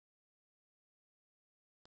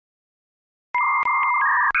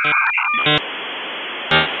No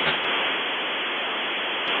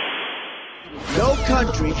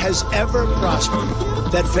country has ever prospered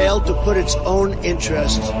that failed to put its own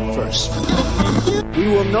interests first. We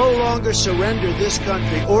will no longer surrender this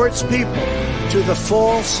country or its people to the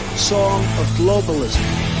false song of globalism.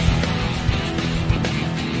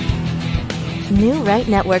 New Right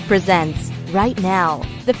Network presents Right Now,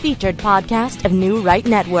 the featured podcast of New Right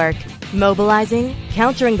Network. Mobilizing,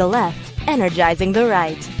 countering the left, energizing the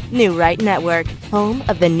right. New Right Network, home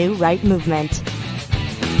of the New Right movement.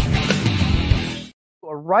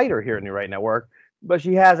 A writer here at New Right Network, but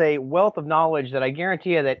she has a wealth of knowledge that I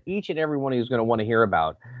guarantee you that each and every one of you is going to want to hear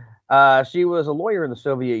about. She was a lawyer in the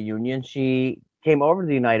Soviet Union. She came over to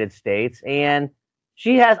the United States, and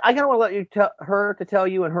she has, I kind of want to let her tell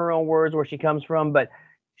you in her own words where she comes from, but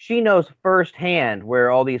she knows firsthand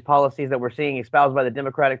where all these policies that we're seeing espoused by the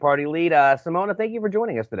Democratic Party lead. Simona, thank you for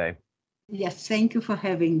joining us today. Yes, thank you for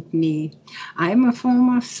having me. I'm a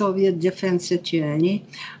former Soviet defense attorney.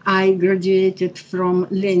 I graduated from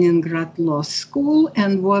Leningrad Law School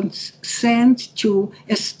and was sent to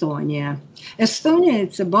Estonia. Estonia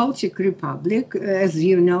is a Baltic Republic. As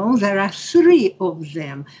you know, there are three of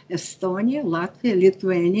them: Estonia, Latvia,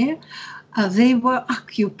 Lithuania. They were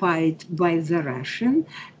occupied by the Russian,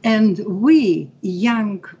 and we,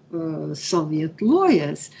 young Soviet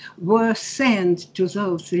lawyers, were sent to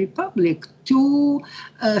those republics to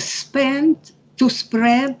spread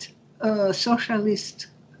socialist,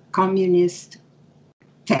 communist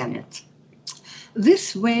tenet.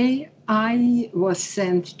 This way, I was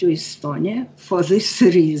sent to Estonia for this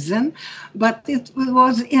reason, but it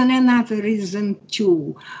was in another reason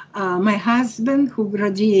too. My husband, who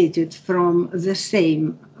graduated from the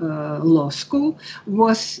same law school,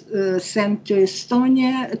 was sent to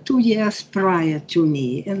Estonia 2 years prior to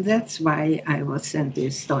me, and that's why I was sent to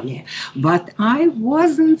Estonia. But I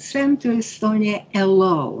wasn't sent to Estonia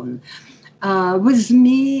alone. With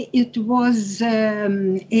me, it was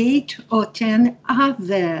 8 or 10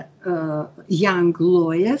 other young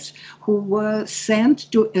lawyers who were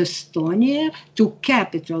sent to Estonia, to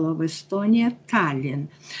capital of Estonia, Tallinn.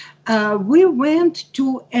 We went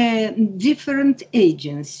to different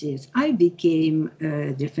agencies. I became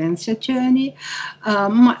a defense attorney.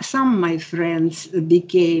 Some of my friends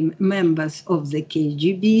became members of the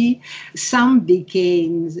KGB. Some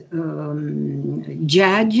became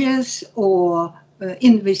judges or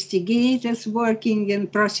investigators working in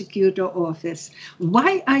prosecutor office.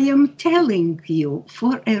 Why I am telling you?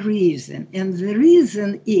 For a reason. And the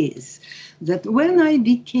reason is that when I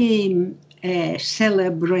became a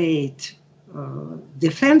celebrate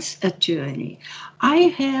defense attorney,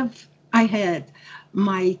 I had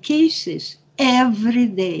my cases every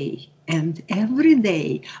day, and every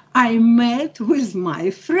day I met with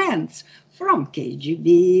my friends from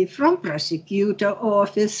KGB, from prosecutor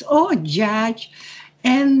office or judge,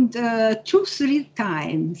 and 2-3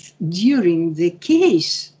 times during the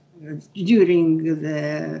case, during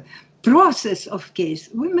the process of case,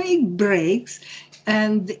 we make breaks.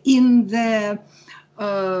 And in the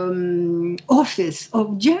office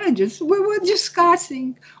of judges, we were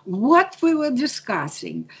discussing what we were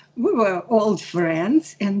discussing. We were old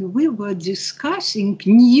friends, and we were discussing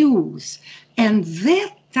news. And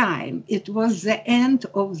that time, it was the end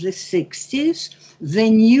of the 60s, the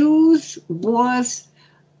news was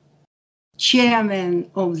chairman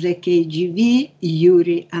of the KGB,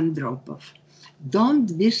 Yuri Andropov.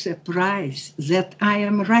 Don't be surprised that I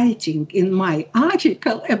am writing in my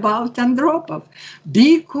article about Andropov,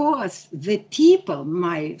 because the people,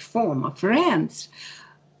 my former friends,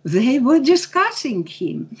 they were discussing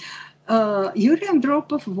him. Yuri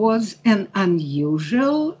Andropov was an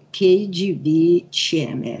unusual KGB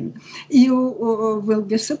chairman. You will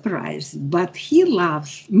be surprised, but he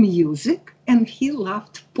loved music and he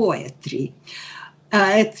loved poetry.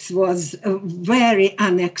 It was very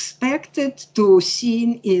unexpected to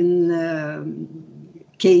see in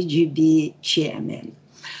KGB chairman.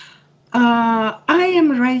 I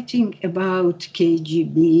am writing about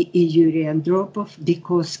KGB Yuri Andropov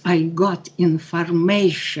because I got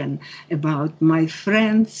information about my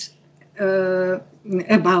friends,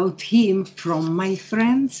 about him from my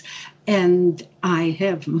friends, and I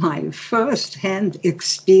have my first-hand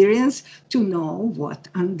experience to know what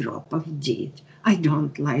Andropov did. I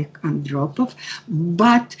don't like Andropov,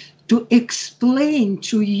 but to explain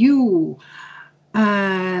to you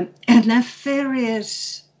a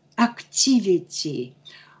nefarious activity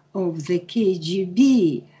of the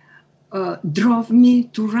KGB drove me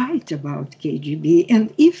to write about KGB.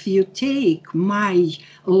 And if you take my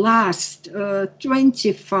last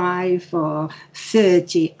 25 or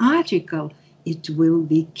 30 articles, it will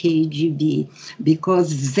be KGB,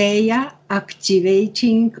 because they are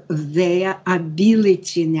activating their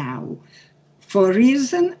ability now. For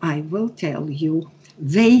reason I will tell you,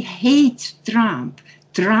 they hate Trump.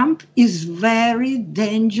 Trump is very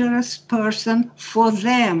dangerous person for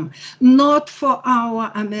them, not for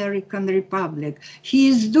our American Republic. He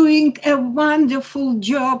is doing a wonderful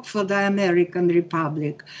job for the American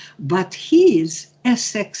Republic, but he is a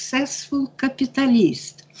successful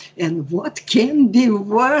capitalist. And what can be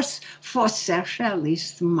worse for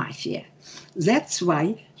socialist mafia? That's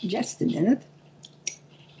why, just a minute,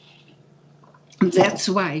 that's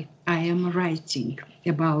why I am writing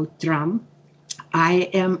about Trump. I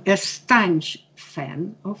am a staunch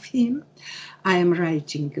fan of him. I am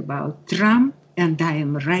writing about Trump, and I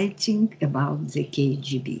am writing about the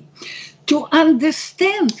KGB. To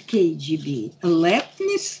understand KGB, let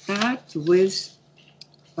me start with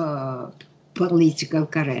political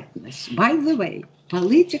correctness. By the way,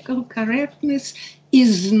 political correctness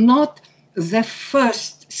is not the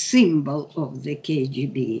first symbol of the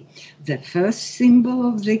KGB. The first symbol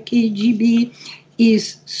of the KGB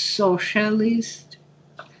is socialist,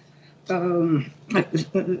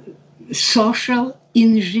 social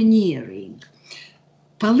engineering.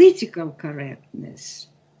 Political correctness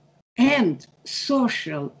and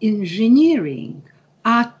social engineering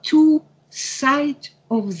are two sides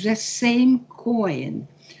of the same coin,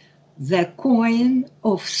 the coin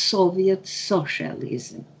of Soviet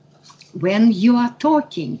socialism. When you are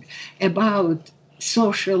talking about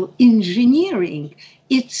social engineering,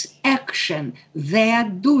 it's action. They are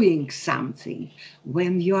doing something.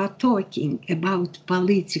 When you are talking about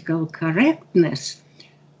political correctness,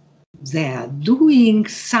 they are doing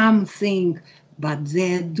something, but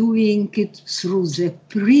they are doing it through the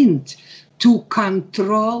print to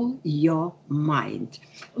control your mind.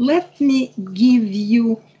 Let me give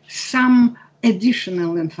you some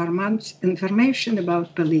additional information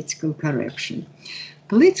about political correction.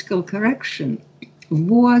 Political correction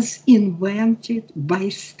was invented by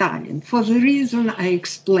Stalin for the reason I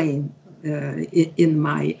explained in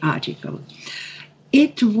my article.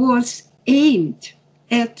 It was aimed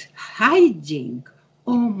at hiding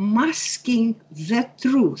or masking the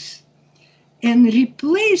truth and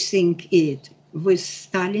replacing it with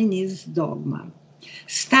Stalinist dogma.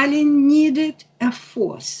 Stalin needed a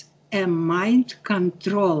force, a mind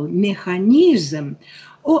control mechanism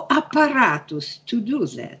or apparatus to do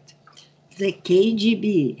that. The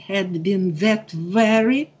KGB had been that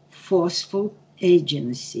very forceful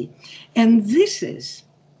agency. And this is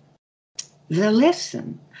the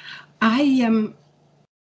lesson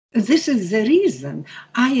this is the reason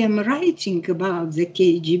I am writing about the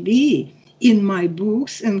KGB in my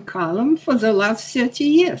books and columns for the last 30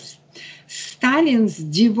 years. Stalin's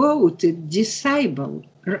devoted disciple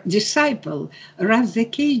ran the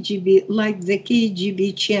KGB like the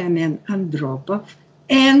KGB chairman Andropov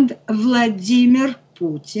and Vladimir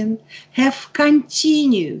Putin have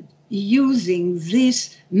continued using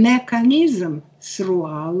this mechanism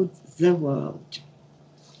throughout the world.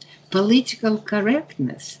 Political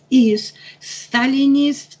correctness is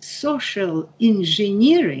Stalinist social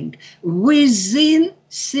engineering within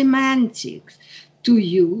semantics to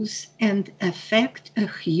use and affect a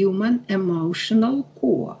human emotional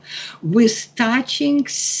core with touching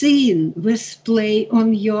scene with play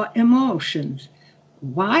on your emotions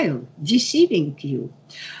while deceiving you.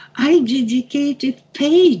 I dedicated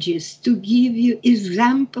pages to give you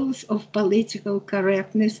examples of political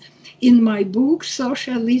correctness in my book,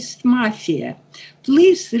 Socialist Mafia.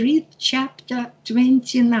 Please read chapter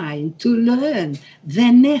 29 to learn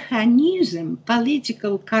the mechanism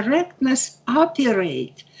political correctness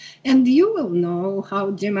operates, and you will know how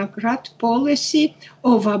Democrat policy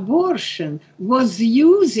of abortion was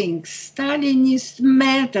using Stalinist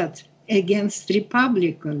methods against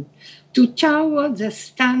Republicans to lower the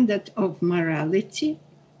standard of morality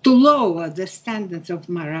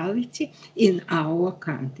in our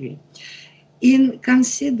country. In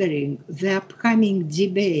considering the upcoming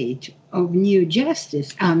debate of new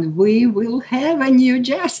justice, and we will have a new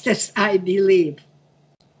justice, I believe,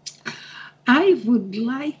 I would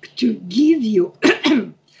like to give you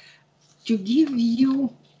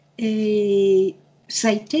a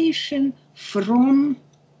citation from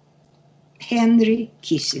Henry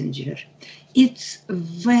Kissinger. It's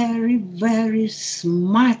very, very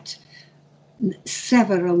smart,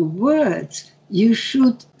 several words. You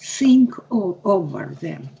should think over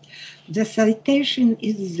them. The citation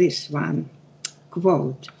is this one,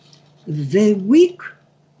 quote, "The weak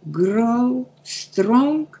grow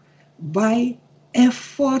strong by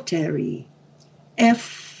effortery.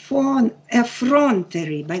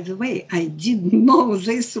 effrontery. By the way, I didn't know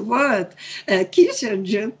this word.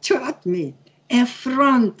 Kissinger taught me.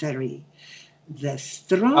 Effrontery. The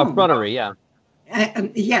strong. Effrontery, yeah.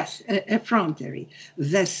 Yes, effrontery.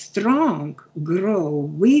 The strong grow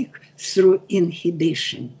weak through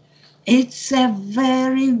inhibition. It's a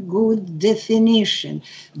very good definition,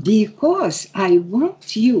 because I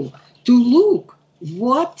want you to look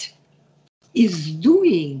what is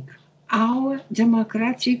doing our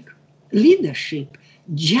democratic leadership.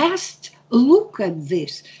 Just look at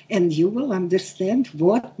this and you will understand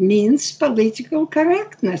what means political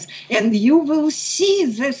correctness. And you will see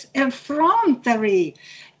this effrontery,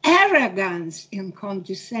 arrogance in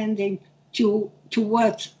condescending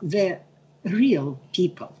towards the real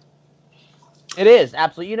people. It is,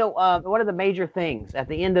 absolutely. You know, one of the major things at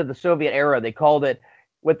the end of the Soviet era, they called it,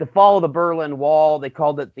 with the fall of the Berlin Wall, they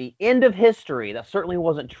called it the end of history. That certainly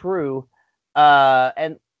wasn't true.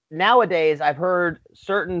 And nowadays, I've heard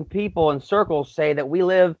certain people in circles say that we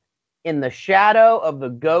live in the shadow of the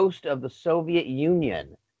ghost of the Soviet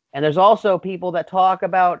Union. And there's also people that talk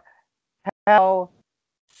about how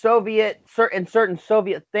certain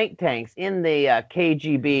Soviet think tanks in the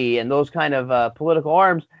KGB and those kind of political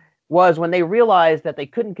arms was when they realized that they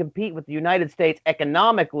couldn't compete with the United States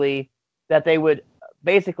economically, that they would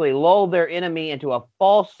basically lull their enemy into a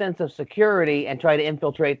false sense of security and try to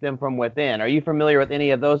infiltrate them from within. Are you familiar with any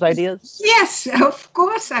of those ideas? Yes, of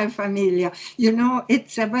course I'm familiar. You know,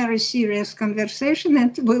 it's a very serious conversation,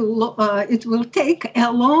 and it will take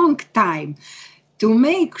a long time. To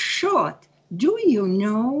make short, do you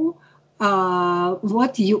know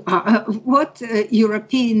what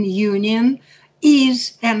European Union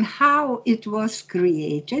is and how it was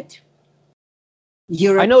created?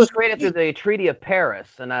 I know it was created through the Treaty of Paris,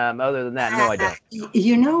 and other than that, no, I don't.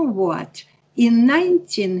 You know what? In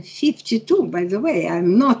 1952, by the way,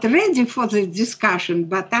 I'm not ready for the discussion,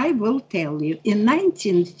 but I will tell you. In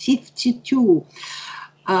 1952,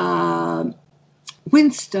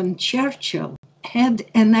 Winston Churchill had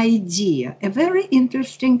an idea, a very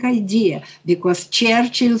interesting idea, because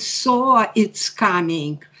Churchill saw it's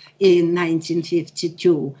coming in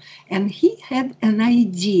 1952, and he had an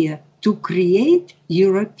idea to create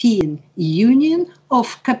European Union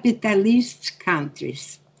of capitalist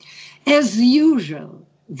countries. As usual,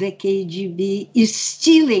 the KGB is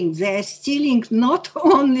stealing. They're stealing not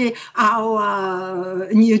only our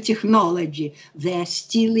new technology, they're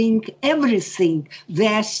stealing everything.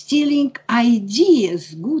 They're stealing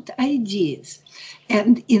ideas, good ideas.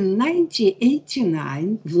 And in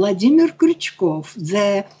 1989, Vladimir Kryuchkov,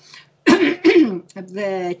 the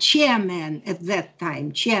chairman at that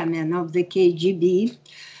time, chairman of the KGB,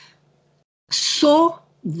 saw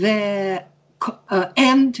the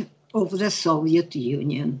end of the Soviet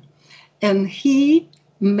Union. And he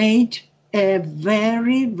made a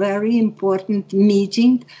very, very important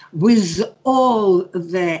meeting with all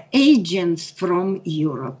the agents from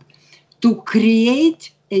Europe to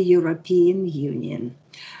create a European Union.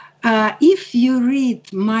 If you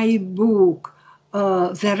read my book,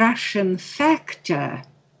 The Russian Factor,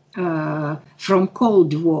 from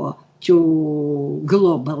Cold War to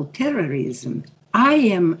Global Terrorism, I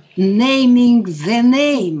am naming the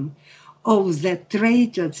name of the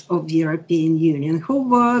traitors of the European Union, who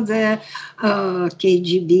were the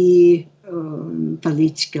KGB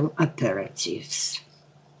political operatives.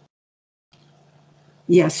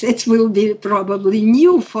 Yes, it will be probably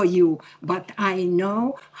new for you, but I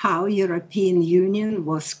know how European Union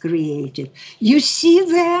was created. You see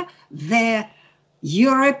there, the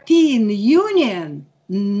European Union,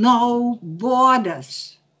 no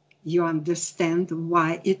borders. You understand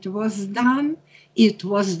why it was done? It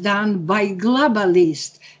was done by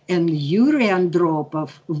globalists, and Yuri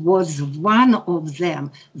Andropov was one of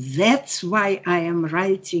them. That's why I am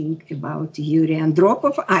writing about Yuri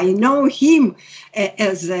Andropov. I know him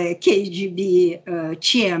as a KGB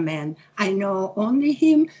chairman. I know only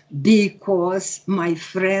him because my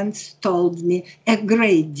friends told me a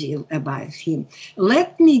great deal about him.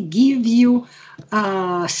 Let me give you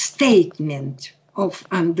a statement of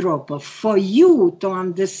Andropov for you to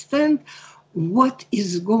understand what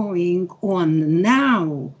is going on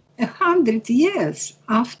now, 100 years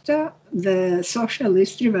after the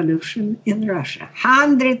socialist revolution in Russia.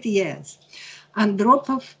 100 years.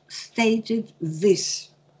 Andropov stated this: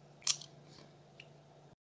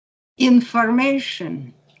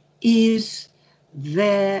 information is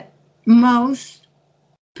the most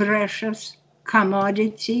precious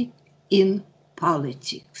commodity in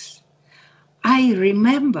politics. I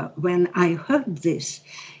remember when I heard this,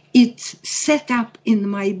 it set up in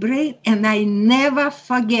my brain and I never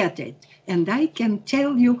forget it. And I can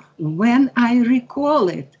tell you when I recall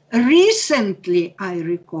it. Recently, I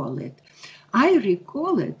recall it. I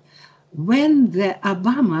recall it when the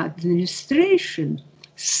Obama administration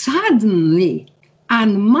suddenly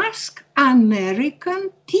unmasked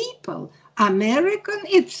American people. American,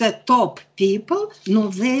 it's the top people. No,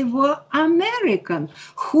 they were American.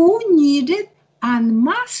 Who needed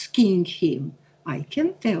unmasking him? I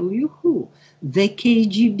can tell you who. The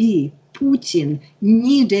KGB, Putin,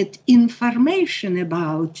 needed information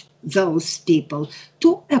about those people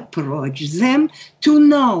to approach them, to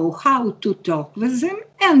know how to talk with them,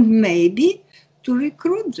 and maybe to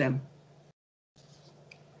recruit them.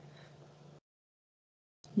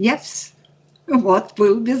 Yes. What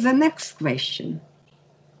will be the next question?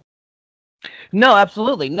 No,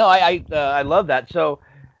 absolutely. No, I love that. So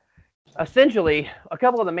essentially, a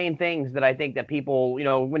couple of the main things that I think that people,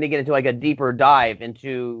 when they get into like a deeper dive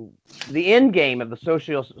into the end game of the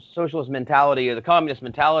socialist mentality or the communist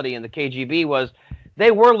mentality in the KGB was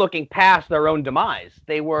they were looking past their own demise.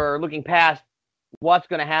 They were looking past what's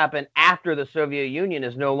going to happen after the Soviet Union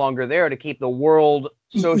is no longer there to keep the world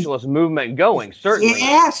socialist movement going. Certainly.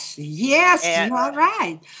 Yes, and, you're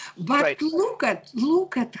right. But right. Look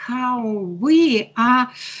at how we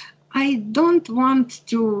are. I don't want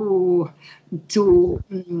to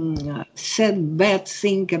say bad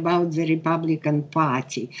thing about the Republican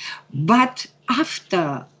Party, but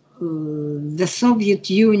after the Soviet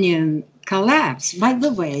Union collapse, by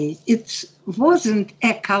the way, it wasn't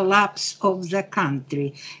a collapse of the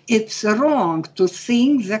country. It's wrong to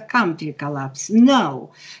think the country collapsed.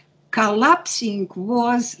 No, collapsing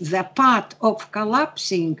was the part of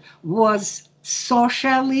collapsing was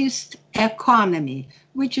socialist economy,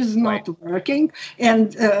 which is not working,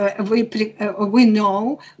 and we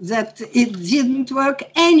know that it didn't work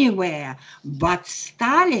anywhere. But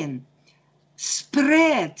Stalin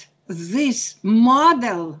spread this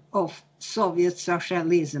model of Soviet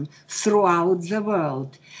socialism throughout the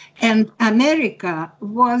world, and America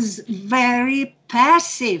was very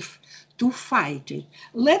passive to fight it.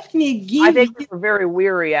 Let me give. I think we were very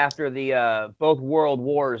weary after the both world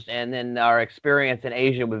wars, and then our experience in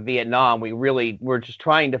Asia with Vietnam. We really were just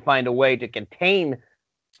trying to find a way to contain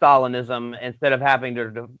Stalinism instead of having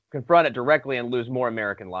to confront it directly and lose more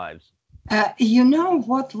American lives. You know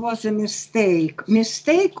what was a mistake?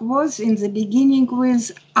 Mistake was in the beginning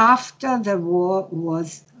with after the war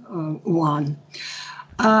was won.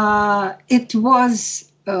 It was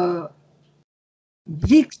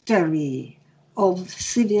victory of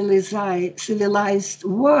civilized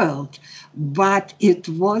world, but it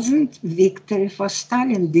wasn't victory for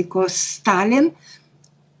Stalin, because Stalin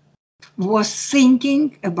was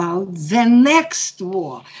thinking about the next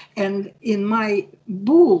war. And in my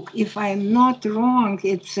book, if I'm not wrong,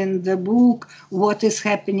 it's in the book, What is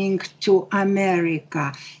Happening to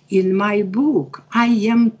America. In my book, I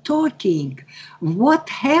am talking what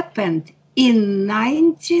happened in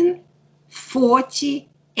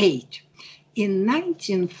 1948. In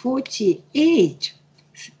 1948,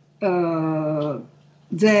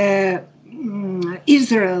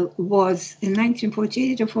 Israel was, in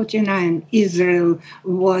 1948 or 49, Israel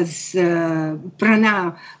was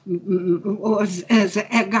was as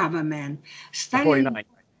a government. Stalin, 49.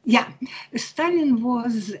 Yeah, Stalin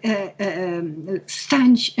was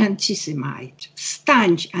staunch anti-Semite.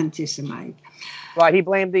 Right, he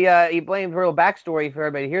blamed the real backstory for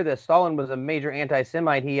everybody to hear this. Stalin was a major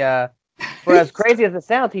anti-Semite. He for as crazy as it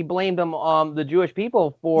sounds, he blamed the Jewish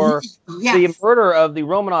people for the murder of the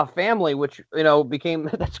Romanov family, which became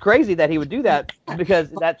that's crazy that he would do that,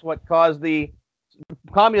 because that's what caused the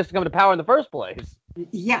communists to come to power in the first place.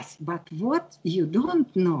 Yes, but what you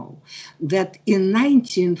don't know, that in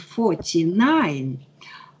 1949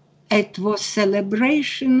 it was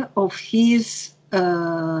celebration of his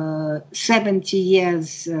 70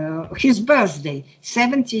 years, his birthday,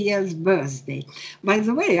 70 years birthday. By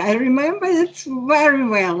the way, I remember it very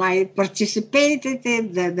well. I participated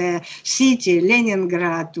in the city,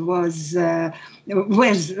 Leningrad, was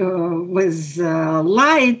with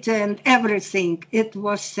light and everything. It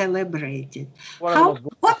was celebrated. One of the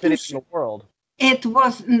most cities in the world. It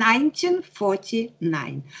was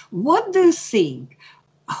 1949. What do you think?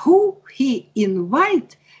 Who he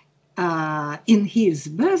invited in his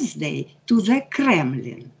birthday to the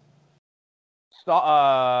Kremlin? Who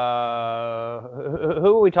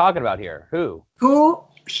are we talking about here? Who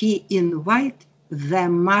he invited? The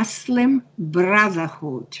Muslim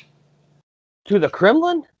Brotherhood. To the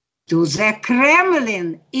Kremlin? to the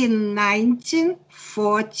Kremlin in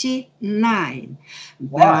 1949.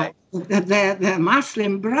 Why? The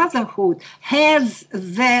Muslim Brotherhood has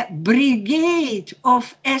the brigade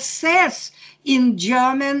of SS in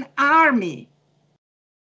German army.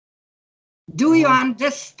 Do you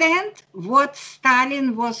understand what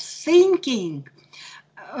Stalin was thinking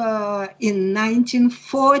in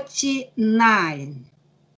 1949,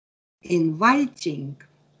 inviting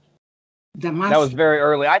the Muslim? That was very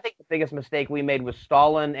early. I think the biggest mistake we made with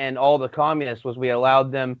Stalin and all the communists was we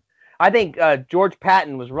allowed them. I think George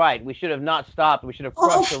Patton was right. We should have not stopped. We should have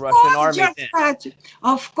crushed the Russian army.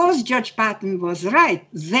 Of course, George Patton was right.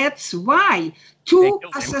 That's why two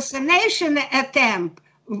assassination attempts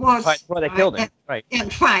was. Well, they killed him. Right.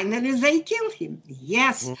 And finally, they killed him.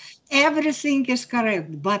 Yes, everything is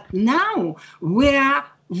correct. But now we are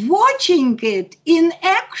watching it in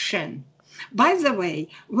action. By the way,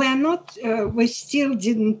 we still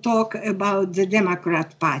didn't talk about the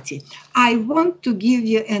Democrat Party. I want to give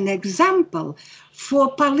you an example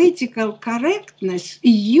for political correctness,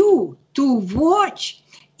 you to watch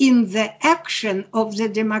in the action of the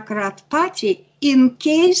Democrat Party in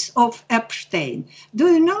case of Epstein.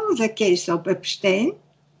 Do you know the case of Epstein?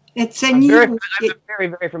 It's I'm very,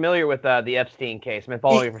 very familiar with the Epstein case. I've been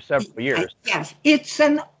following it for several years. Yes, it's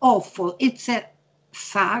a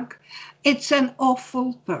thug. It's an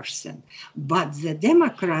awful person. But the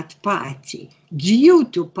Democrat Party, due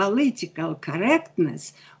to political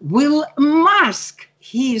correctness, will mask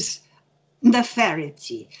his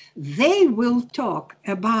nefariety. They will talk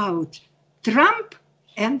about Trump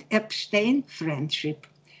and Epstein friendship.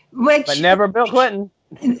 But never Bill Clinton.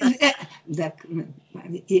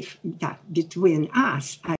 Between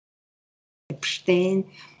us, Epstein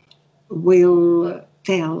will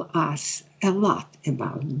tell us a lot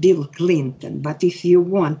about Bill Clinton. But if you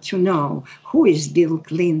want to know who is Bill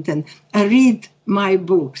Clinton, read my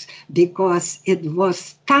books, because it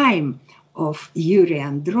was time of Yuri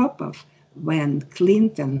Andropov when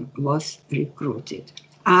Clinton was recruited.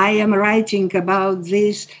 I am writing about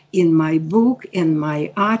this in my book, in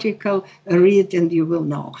my article. Read and you will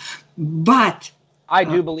know. But I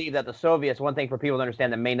do believe that the Soviets, one thing for people to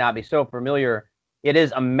understand that may not be so familiar, it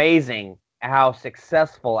is amazing how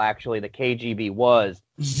successful actually the KGB was.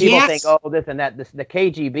 People think, oh, this and that. The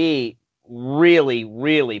KGB really,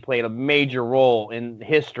 really played a major role in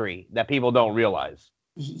history that people don't realize.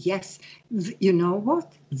 Yes. You know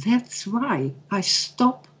what? That's why I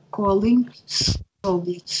stopped calling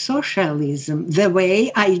Soviet socialism the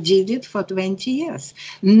way I did it for 20 years.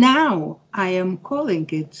 Now I am calling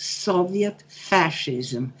it Soviet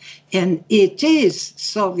fascism. And it is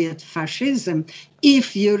Soviet fascism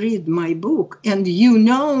if you read my book and you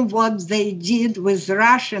know what they did with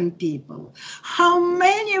Russian people. How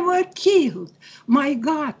many were killed? My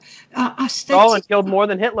God. Stalin killed more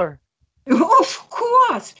than Hitler. Of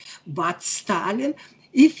course. But Stalin...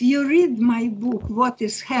 If you read my book, What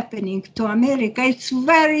is Happening to America, it's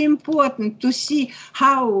very important to see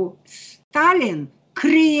how Stalin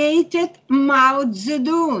created Mao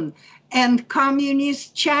Zedong and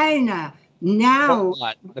Communist China. Now,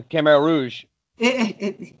 the Khmer Rouge.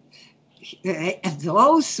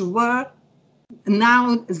 Those were,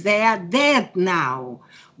 now they are dead now.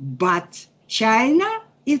 But China,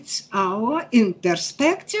 in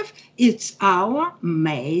perspective, it's our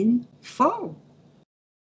main foe.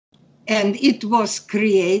 And it was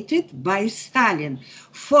created by Stalin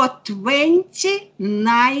for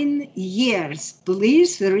 29 years.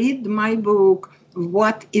 Please read my book,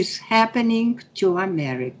 What is Happening to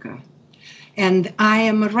America. And I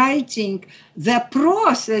am writing the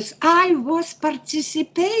process. I was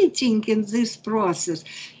participating in this process.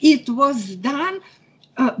 It was done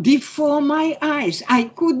before my eyes. I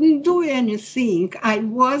couldn't do anything. I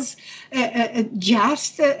was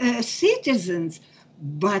just a citizen.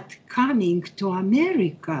 But coming to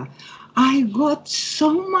America, I got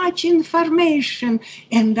so much information,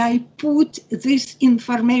 and I put this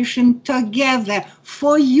information together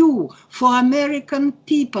for you, for American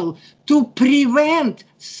people, to prevent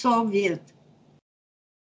Soviet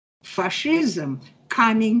fascism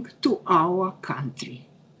coming to our country.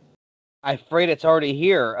 I'm afraid it's already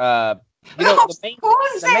here. Of course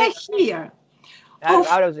it's here.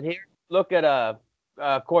 How does it here? Look at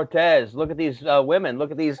Cortez, look at these women, look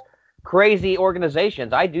at these crazy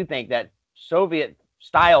organizations. I do think that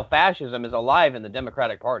Soviet-style fascism is alive in the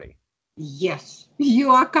Democratic Party. Yes, you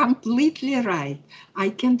are completely right. I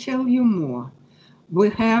can tell you more. We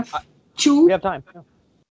have two... We have time. Yeah.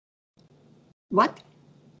 What?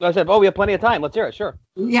 I said, we have plenty of time. Let's hear it, sure.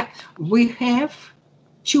 Yeah, we have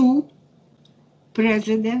two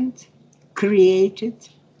presidents created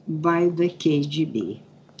by the KGB.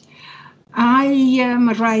 I am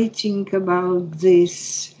writing about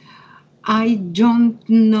this. I don't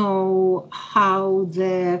know how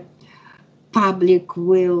the public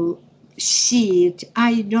will see it.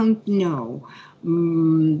 I don't know.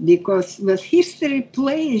 Because the history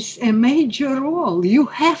plays a major role. You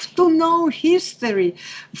have to know history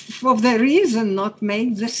for the reason not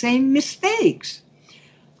make the same mistakes.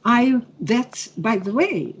 That's, by the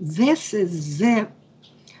way, this is the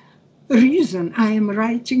reason I am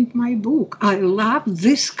writing my book. I love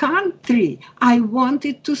this country. I want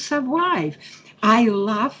it to survive. I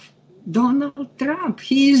love Donald Trump.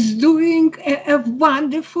 He is doing a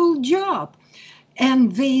wonderful job.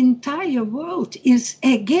 And the entire world is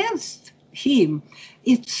against him.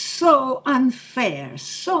 It's so unfair,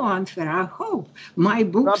 so unfair. I hope my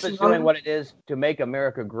books... Trump is doing what it is to make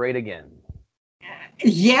America great again.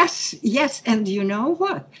 Yes, yes. And you know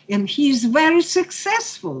what? And he's very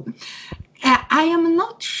successful. I am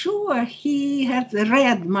not sure he has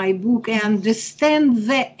read my book and understands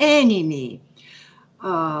the enemy.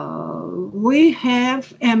 We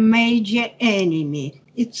have a major enemy.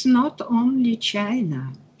 It's not only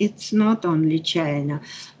China. It's not only China,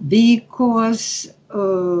 because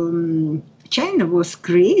China was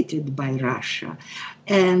created by Russia,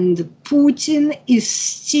 and Putin is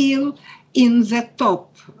still in the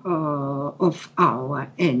top of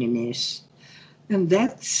our enemies. And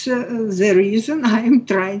that's the reason I am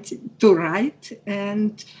trying to write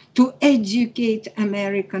and to educate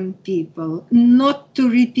American people, not to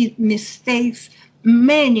repeat mistakes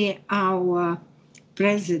many our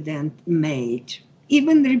president made,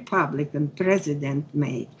 even Republican president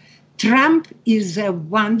made. Trump is a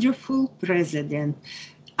wonderful president.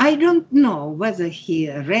 I don't know whether he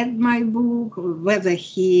read my book, whether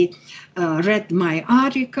he read my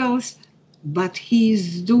articles, but he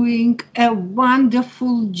is doing a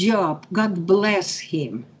wonderful job. God bless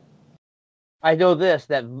him. I know this,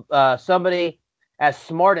 that somebody as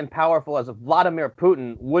smart and powerful as Vladimir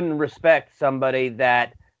Putin wouldn't respect somebody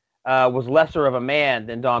that was lesser of a man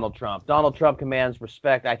than Donald Trump. Donald Trump commands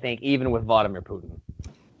respect, I think, even with Vladimir Putin.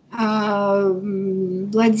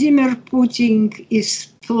 Vladimir Putin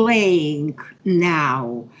is playing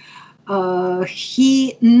now.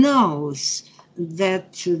 He knows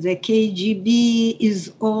that the KGB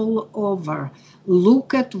is all over.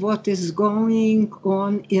 Look at what is going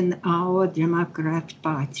on in our Democrat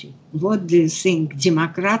Party. What do you think?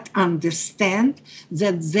 Democrats understand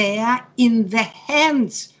that they are in the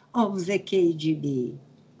hands of the KGB.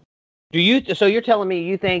 So you're telling me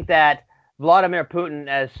you think that Vladimir Putin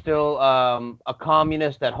is still a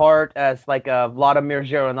communist at heart, as like Vladimir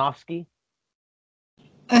Zhirinovsky?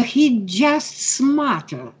 He's just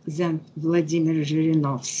smarter than Vladimir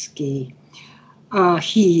Zhirinovsky.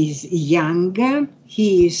 He is younger,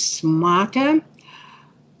 he is smarter.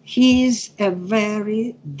 He is a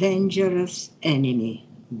very dangerous enemy,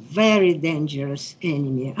 very dangerous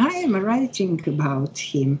enemy. I am writing about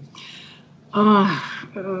him.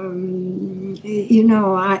 You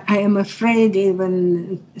know, I am afraid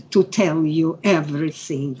even to tell you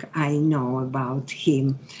everything I know about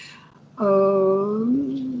him.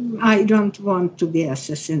 I don't want to be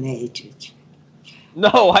assassinated.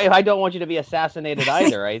 No, I don't want you to be assassinated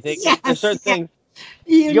either. I think Yes, there's certain things.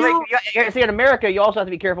 You know, See, in America, you also have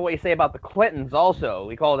to be careful what you say about the Clintons also.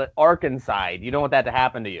 We call it Arkancide. You don't want that to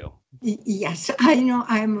happen to you. yes, I know.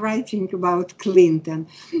 I'm writing about Clinton.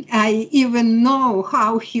 I even know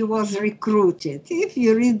how he was recruited. If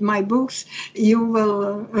you read my books, you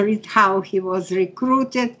will read how he was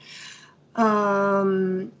recruited.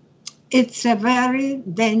 It's a very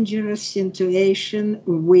dangerous situation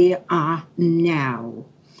we are now,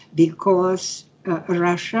 because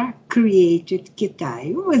Russia created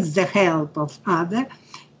Kitai with the help of others.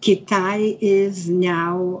 Kitai is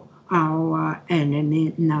now our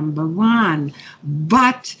enemy number one.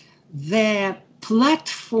 But the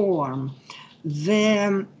platform,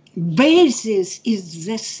 the basis is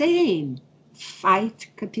the same. Fight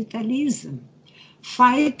capitalism.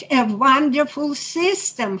 Fight a wonderful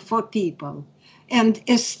system for people, and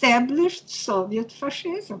establish Soviet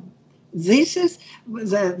fascism. This is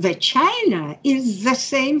the China is the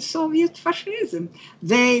same Soviet fascism.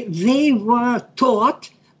 They were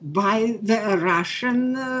taught by the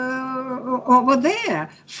Russian over there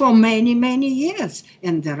for many, many years,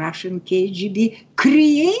 and the Russian KGB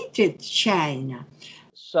created China.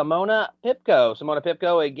 Simona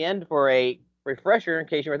Pipko, again, for a refresher, in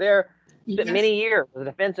case you were there, spent many years as a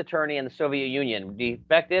defense attorney in the Soviet Union.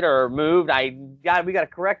 Defected or moved? We got to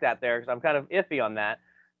correct that there, because I'm kind of iffy on that.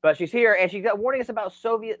 But she's here, and she's warning us about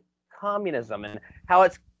Soviet communism and how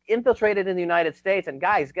it's infiltrated in the United States. And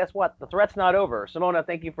guys, guess what? The threat's not over. Simona,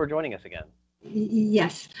 thank you for joining us again.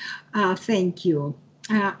 Yes, thank you.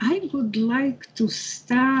 I would like to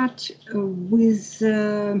start with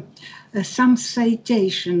some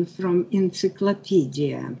citation from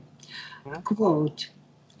encyclopedia. Quote,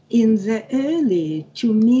 in the early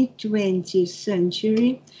to mid-20th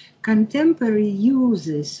century, contemporary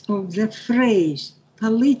uses of the phrase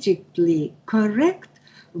politically correct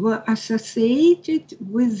were associated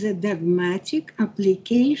with the dogmatic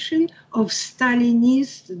application of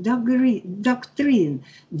Stalinist doctrine,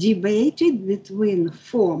 debated between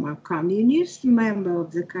former communist members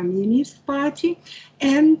of the Communist Party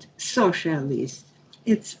and socialists.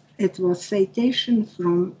 It was citation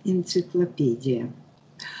from encyclopedia.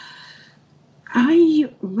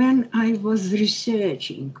 When I was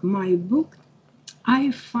researching my book,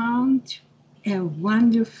 I found a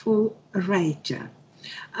wonderful writer.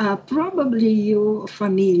 Probably you're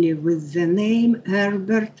familiar with the name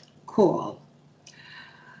Herbert Kohl.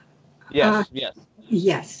 Yes,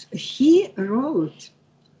 Yes, he wrote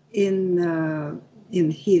in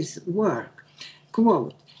his work,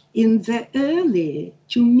 quote, in the early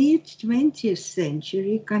to mid-20th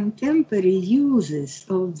century, contemporary uses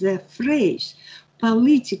of the phrase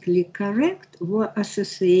politically correct were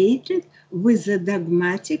associated with the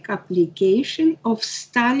dogmatic application of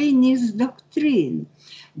Stalinist doctrine,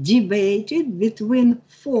 debated between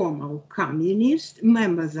former communist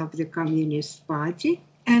members of the Communist Party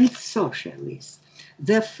and socialists.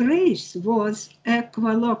 The phrase was a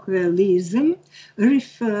colloquialism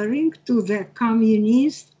referring to the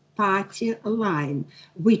Communist Party line,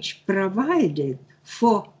 which provided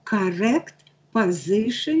for correct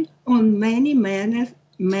position on many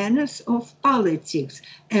manners of politics,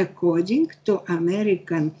 according to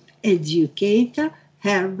American educator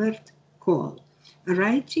Herbert Kohl,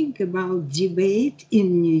 writing about debate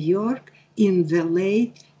in New York in the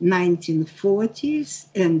late 1940s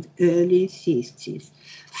and early 50s.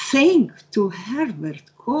 Thanks to Herbert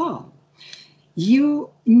Kohl, you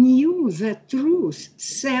knew the truth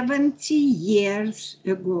 70 years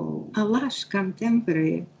ago. Alas,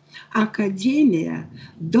 contemporary academia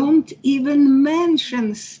don't even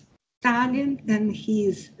mention Stalin and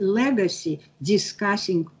his legacy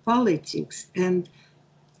discussing politics and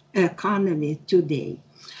economy today.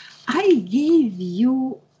 I gave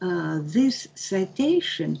you this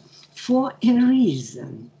citation for a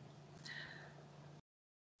reason.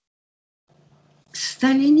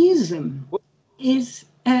 Stalinism is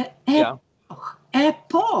an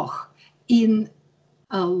epoch in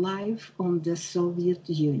a life on the Soviet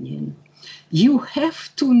Union. You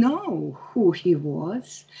have to know who he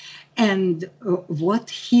was and what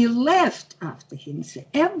he left after himself.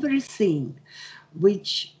 Everything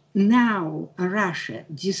which now Russia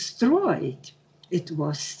destroyed, it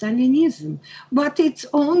was Stalinism. But it's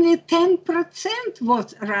only 10%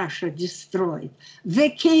 what Russia destroyed. The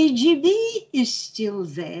KGB is still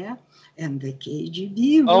there, and the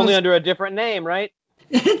KGB was only under a different name, right?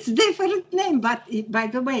 It's different name, but by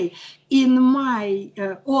the way, in my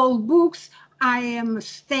old books, I am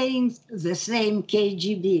staying the same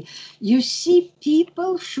KGB. You see,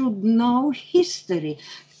 people should know history.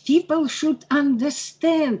 People should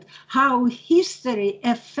understand how history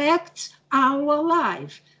affects our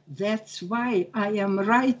life. That's why I am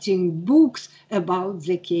writing books about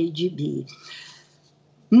the KGB.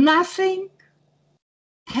 Nothing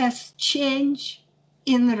has changed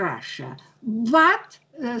in Russia, but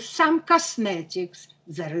some cosmetics.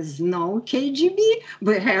 There is no KGB.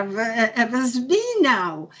 We have FSB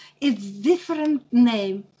now. It's different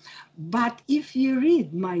name. But if you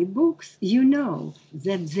read my books, you know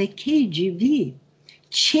that the KGB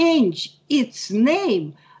changed its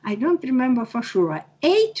name, I don't remember for sure,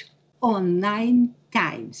 8 or 9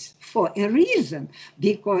 times for a reason,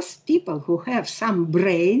 because people who have some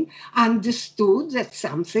brain understood that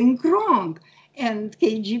something wrong. And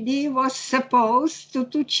KGB was supposed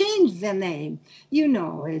to change the name. You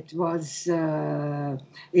know, it was,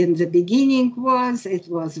 in the beginning it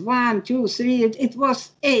was 1, 2, 3, it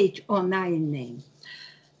was 8 or 9 names.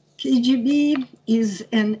 KGB is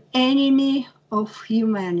an enemy of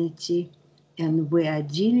humanity, and we are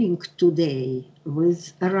dealing today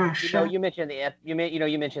with Russia. You mentioned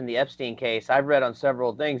the Epstein case. I've read on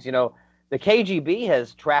several things. You know, the KGB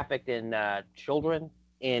has trafficked in children,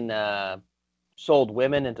 sold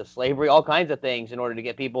women into slavery, all kinds of things in order to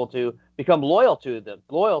get people to become loyal to them.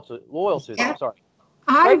 Yeah. Sorry.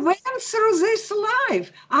 I went through this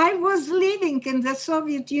life. I was living in the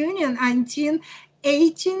Soviet Union until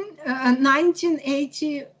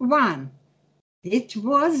 1981. It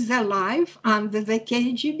was the life under the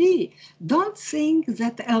KGB. Don't think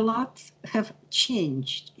that a lot have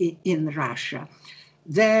changed in Russia.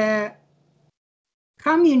 The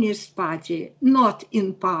Communist Party not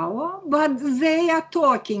in power, but they are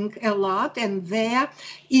talking a lot, and they're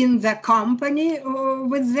in the company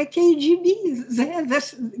with the KGB. They're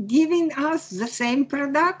giving us the same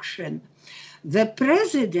production. The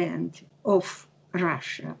president of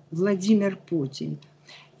Russia, Vladimir Putin,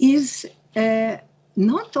 is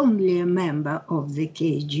not only a member of the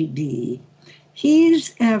KGB, he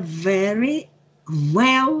is a very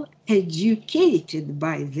well educated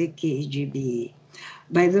by the KGB.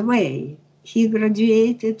 By the way, he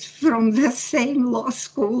graduated from the same law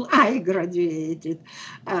school I graduated.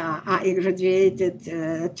 I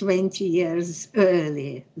graduated 20 years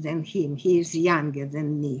earlier than him. He is younger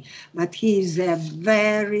than me, but he is a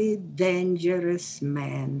very dangerous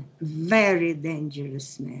man, very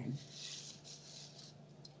dangerous man.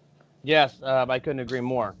 Yes, I couldn't agree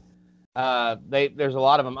more. There's a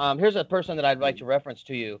lot of them. Here's a person that I'd like to reference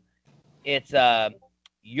to you. It's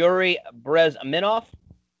Yuri Brezhnev.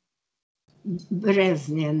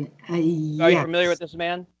 Brezhnev. Are you familiar with this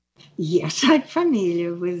man? Yes, I'm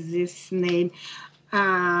familiar with this name.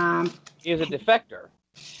 He is a defector.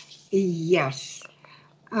 Yes.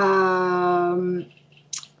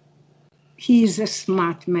 He's a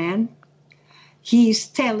smart man. He's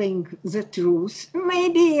telling the truth.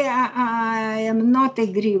 Maybe I am not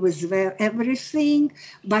agree with everything,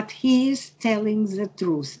 but he's telling the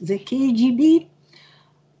truth. The KGB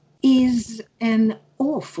is an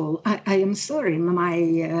awful, I am sorry,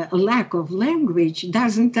 my lack of language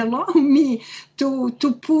doesn't allow me to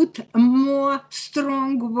put more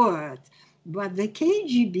strong words. But the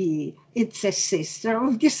KGB, it's a sister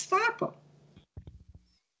of Gestapo.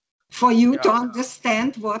 For you to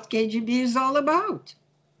understand what KGB is all about.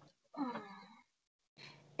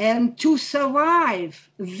 And to survive,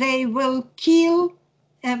 they will kill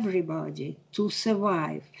everybody to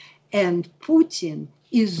survive. And Putin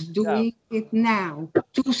is doing it now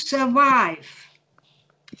to survive.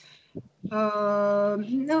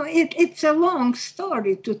 No, it's a long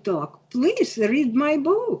story to talk. Please read my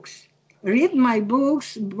books. Read my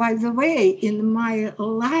books. By the way, in my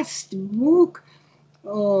last book,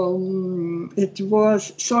 it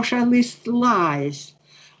was Socialist Lies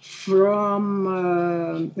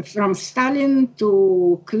from Stalin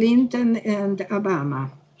to Clinton and Obama.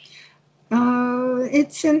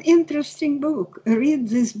 It's an interesting book. Read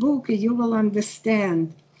this book, you will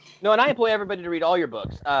understand. No, and I employ everybody to read all your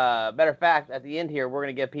books. Matter of fact, at the end here, we're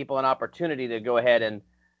going to give people an opportunity to go ahead and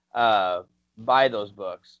buy those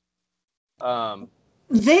books.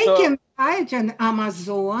 They can buy it on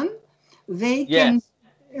Amazon. They can. Yes.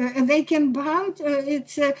 They can buy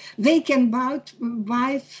they can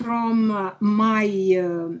buy from my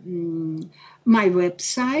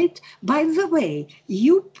website. By the way,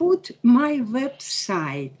 you put my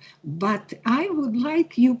website, but I would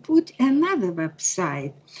like you put another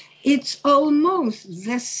website. It's almost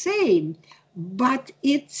the same, but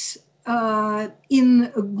it's in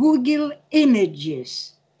Google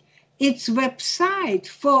Images. It's website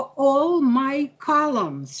for all my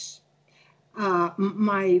columns.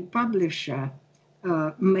 My publisher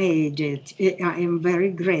made it. I am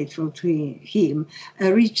very grateful to him.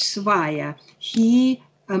 Rich Swire. He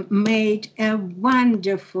made a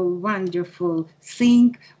wonderful, wonderful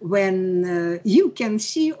thing when you can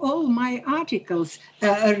see all my articles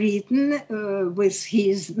written with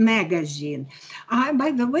his magazine.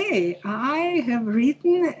 By the way, I have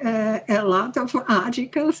written a lot of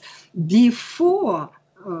articles before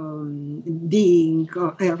being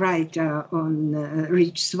a writer on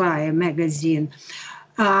Rich Swire magazine.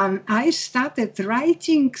 I started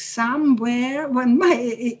writing somewhere when my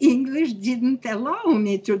English didn't allow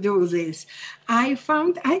me to do this. I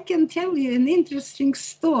can tell you an interesting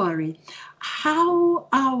story, how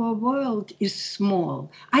our world is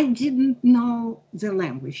small. I didn't know the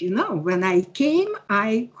language. You know, when I came,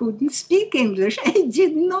 I couldn't speak English. I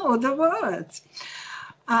didn't know the words.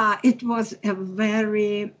 It was a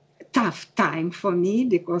very tough time for me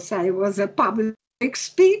because I was a public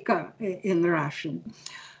speaker in Russian.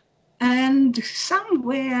 And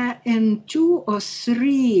somewhere in 2 or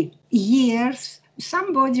 3 years,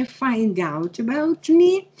 somebody find out about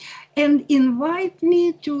me and invite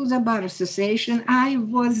me to the Bar Association. I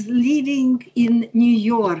was living in New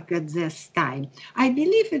York at this time. I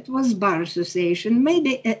believe it was Bar Association,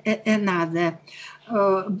 maybe another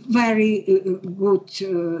very good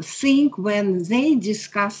thing when they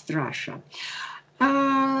discussed Russia.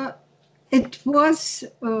 It was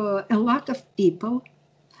a lot of people,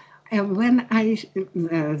 And when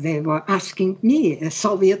they were asking me, a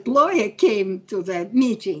Soviet lawyer came to the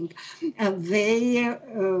meeting,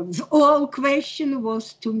 all question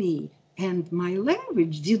was to me. And my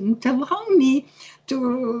language didn't allow me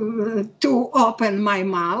to open my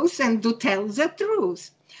mouth and to tell the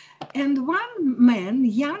truth. And one man,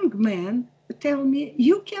 young man, tell me,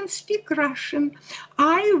 you can speak Russian.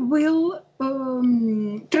 I will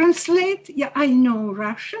translate. Yeah, I know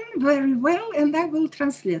Russian very well, and I will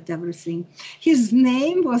translate everything. His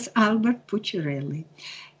name was Albert Pucciarelli.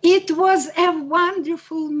 It was a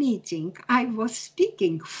wonderful meeting. I was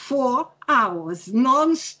speaking 4 hours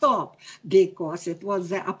non-stop because it was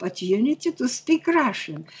the opportunity to speak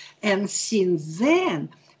Russian. And since then,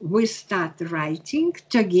 we start writing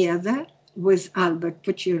together with Albert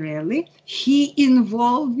Pucciarelli. He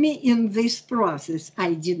involved me in this process.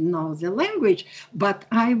 I didn't know the language, but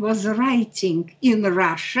I was writing in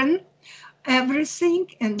Russian everything,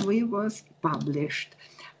 and we was published.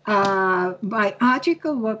 My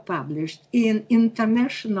article was published in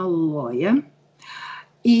International Lawyer,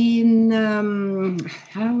 in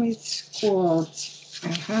how it's called,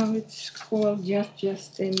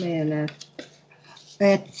 just a minute.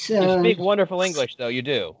 You speak wonderful English, though, you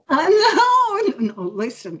do. No,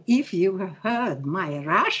 listen, if you have heard my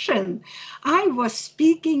Russian, I was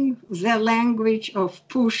speaking the language of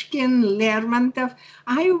Pushkin, Lermontov.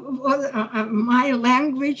 My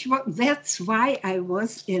language, that's why I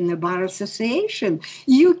was in a bar association.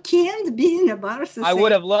 You can't be in a bar association. I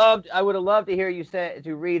would have loved to hear you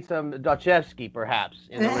to read some Dostoevsky, perhaps,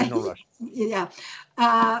 in original Russian. Yeah,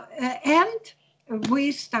 and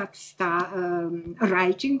we start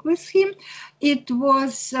writing with him. It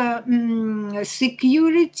was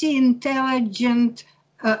Security Intelligence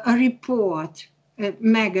Report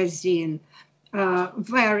magazine.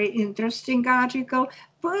 Very interesting article.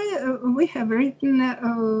 We have written,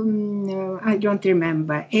 I don't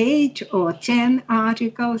remember, 8 or 10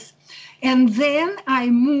 articles. And then I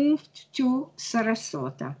moved to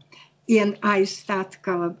Sarasota. And I start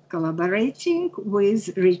collaborating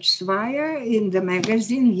with Rich Swire in the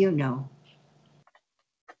magazine, you know.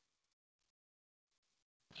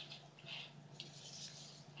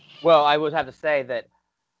 Well, I would have to say that,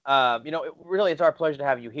 really it's our pleasure to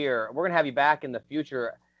have you here. We're going to have you back in the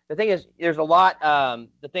future. The thing is, there's a lot,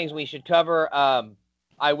 the things we should cover.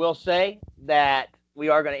 I will say that we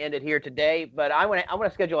are going to end it here today, but I want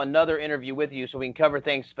to schedule another interview with you so we can cover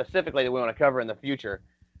things specifically that we want to cover in the future.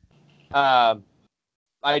 I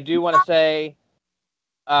do want to say,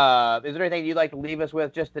 is there anything you'd like to leave us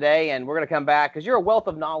with just today? And we're going to come back because you're a wealth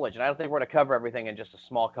of knowledge, and I don't think we're going to cover everything in just a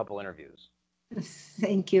small couple interviews.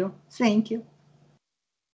 Thank you. Thank you.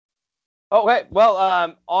 Okay.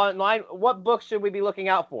 Well, online, what books should we be looking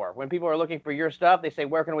out for? When people are looking for your stuff, they say,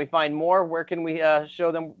 where can we find more? Where can we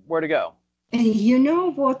show them where to go? You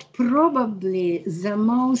know what? Probably the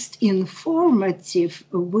most informative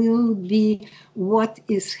will be what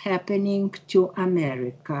is happening to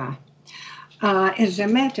America. As a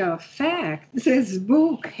matter of fact, this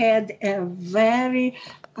book had a very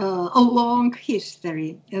long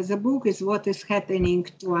history. The book is What is Happening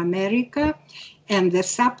to America, and the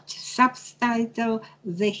subtitle,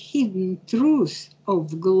 The Hidden Truth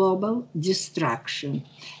of Global Destruction.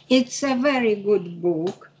 It's a very good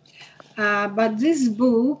book. But this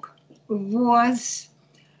book was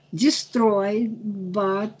destroyed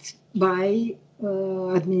by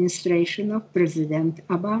administration of President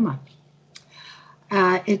Obama.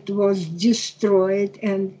 It was destroyed,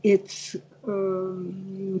 and it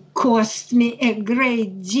cost me a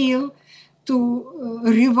great deal to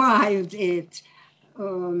revive it.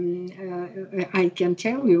 I can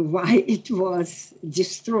tell you why it was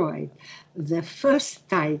destroyed. The first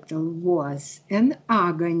title was An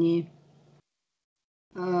Agony.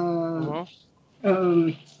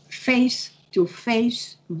 Face to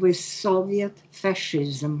face with Soviet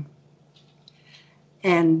fascism,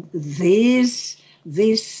 and this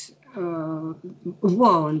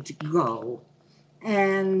won't go.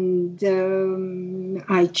 And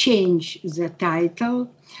I changed the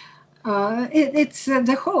title. It's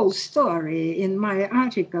the whole story. In my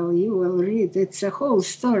article, you will read. It's a whole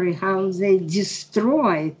story how they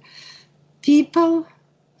destroyed people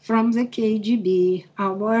from the KGB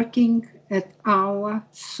are working at our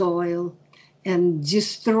soil and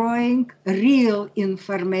destroying real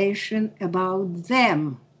information about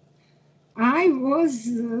them. I was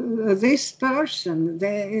this person.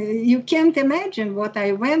 You can't imagine what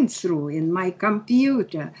I went through in my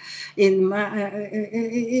computer, in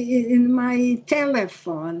my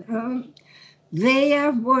telephone. They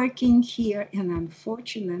are working here, and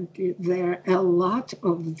unfortunately, there are a lot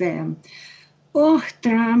of them. Oh,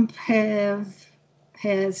 Trump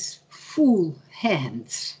has full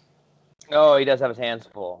hands. Oh, he does have his hands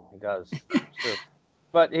full. He does. True.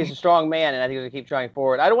 But he's a strong man, and I think he's going to keep trying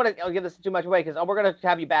forward. I don't want to give this too much away because we're going to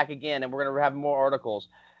have you back again, and we're going to have more articles.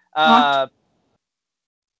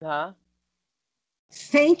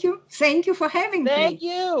 Thank you for having me. Thank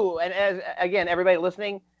you. And again, everybody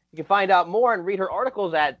listening, you can find out more and read her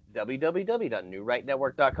articles at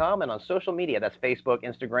www.newrightnetwork.com and on social media. That's Facebook,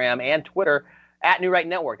 Instagram, and Twitter at New Right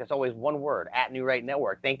Network. That's always one word, at New Right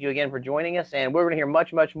Network. Thank you again for joining us, and we're going to hear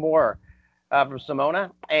much, much more from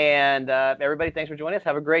Simona. And everybody, thanks for joining us.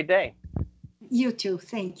 Have a great day. You too.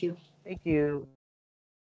 Thank you. Thank you.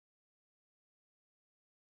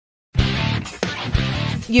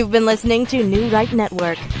 You've been listening to New Right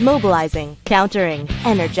Network, mobilizing, countering,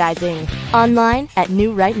 energizing. Online at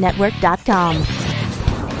newrightnetwork.com.